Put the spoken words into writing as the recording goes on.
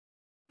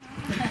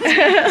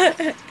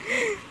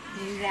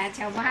มีราช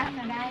าวบ้านม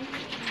าได้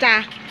จ้ะ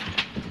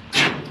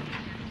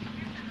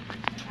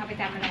เอาไป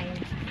ทำอะไร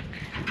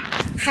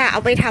ค่ะเอ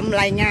าไปท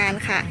ำรายงาน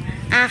ค่ะ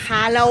อาคะ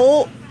แล้ว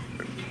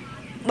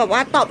แบบว่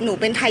าตอบหนู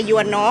เป็นไทยย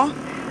วนเนาะ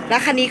แล้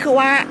วคันนี้คือ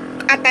ว่า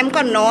อาแตม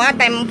ก่อนเนาะอา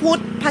แตมพูด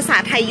ภาษา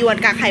ไทยยวน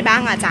กับใครบ้า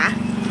งอะจ๊ะ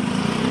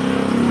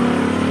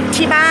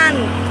ที่บ้าน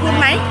พูด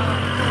ไหม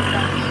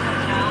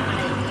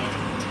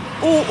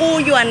อู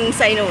ยวนใ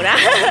ส่หนูนะ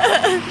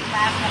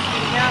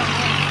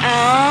อ๋อ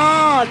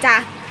จ้ะ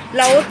แ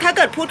ล้วถ้าเ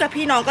กิดพูดกับ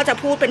พี่น้องก็จะ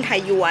พูดเป็นไท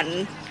ยยวน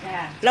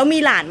แล้วมี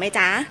หลานไหม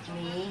จ๊ะ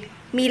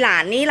มีหลา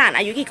นนี่หลาน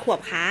อายุกี่ขวบ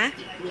คะ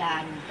หลา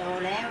นโต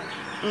แล้ว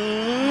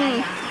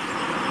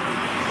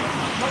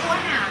บ้ว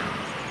นอ่ะ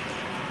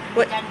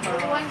บ้ว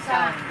นก่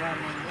อน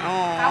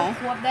เขา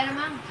ขวบได้แล้ว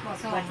มั้งบอก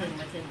สองมาถึง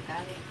ก็เ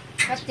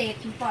จ็ด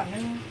ปอดนึ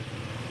ง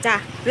จ้ะ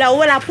แล้ว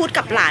เวลาพูด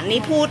กับหลานนี่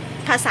พูด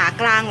ภาษา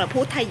กลางหรือ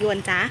พูดไทยยวน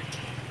จ๊ะ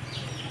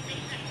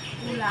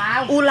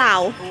อูเหล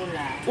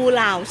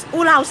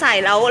าใส่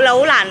แล้ว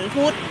หลาน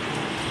พูด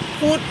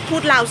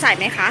ลาวใส่ไ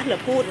หมคะหรือ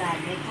พูดหลาน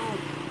ไม่พูด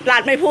หลา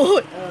นไม่พู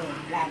ด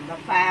หลาน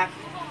ปาก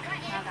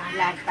ห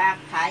ลานปาก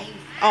ไทย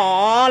อ๋อ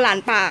หลาน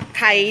ปาก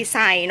ไทยใ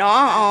ส่เนา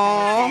ะอ๋อ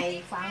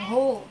ฟัง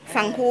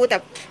ฮู้แต่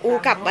อู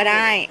กลับมาไ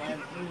ด้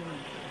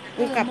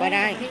อูกลับมาไ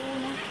ด้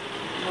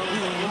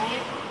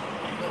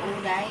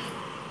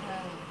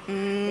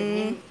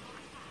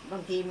บา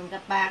งทีมันก็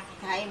ปาก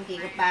ไทยบางที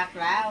ก็ปาก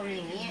ลาวอ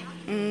ย่างเงี้ย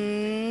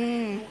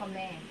พ่อแ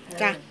ม่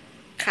จ้ะ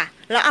ค่ะ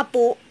แล้วอา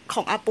ปูข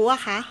องอาปูอ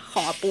ะคะข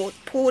องอาปู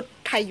พูด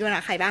ไทยยวน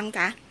กับใครบ้าง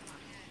จ๊ะ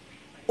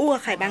อู้กั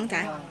บใครบ้างจ๊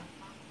ะ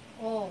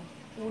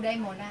อู้ได้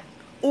หมดนะ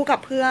อู้กับ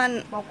เพื่อน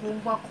บอก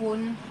คุณ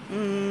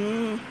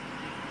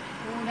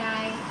อู้ได้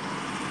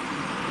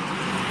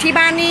ที่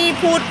บ้านนี่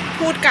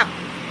พูดกับ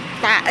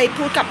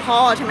พูดกับพ่อ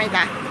ใช่ไหม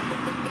จ๊ะ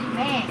แ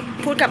ม่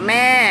พูดกับแ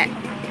ม่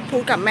พู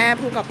ดกับแม่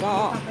พูดกับพ่อ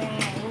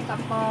กั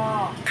บปอ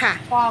ค่ะ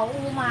ปอ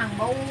อู้มัง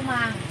บ่อู้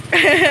มัง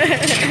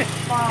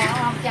ปอ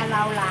ออกจะล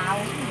าวแ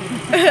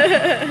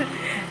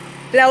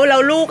ล้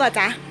วลูกอะ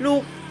จ๊ะลู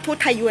กพูด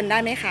ไทยยวนได้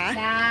ไหมคะ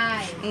ได้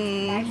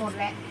ได้หมด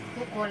แหละ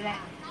ทุกคนแหละ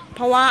เพ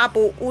ราะว่าอา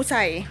ปูอู้ใ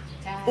ส่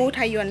อู้ไท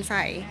ยยวนใ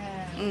ส่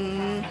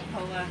เพร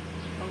าะว่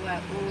า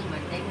อู้เหมือ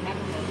นเด็กนัก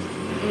เลย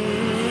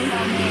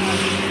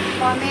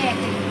พ่อแม่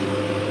เป็น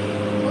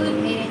พูด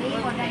เมนี่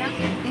คนได้นะ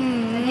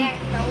เนี่ย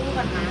เราอู้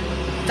กันมา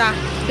จ้ะ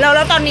แล้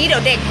วตอนนี้เดี๋ย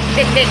วเด็กเ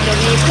ดี๋ยว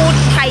นี้พูด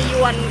ไทยย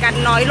วนกัน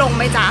น้อยลงไ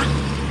หมจ๊ะ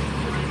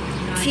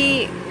ที่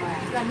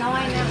น้อ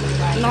ยนะ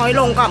น้อย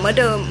ลงกว่าเ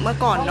มื่อ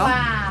ก่อนเนาะ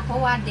เพราะ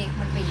ว่าเด็ก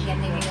มันไปเรียน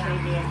ในเมือง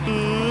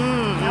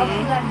แล้วเ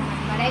พื่อน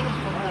มาได้เป็น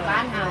คนบ้า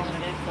นเฮา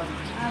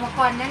เมื่อ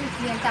ก่อนนั้น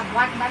เรียนจำ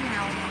วัดบ้านเฮ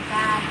ามัน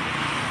ก็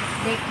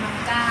เด็กมัน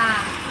ก็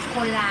ค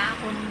นละ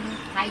คน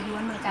ไทยยว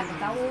นเหมือนกันมัน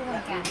ก็อู้เหมื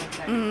อนกัน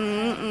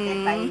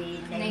ไป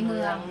ในเมื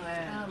อง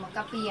มัน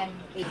ก็เปลี่ยน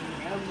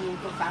แล้วดู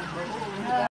ก็ฟัง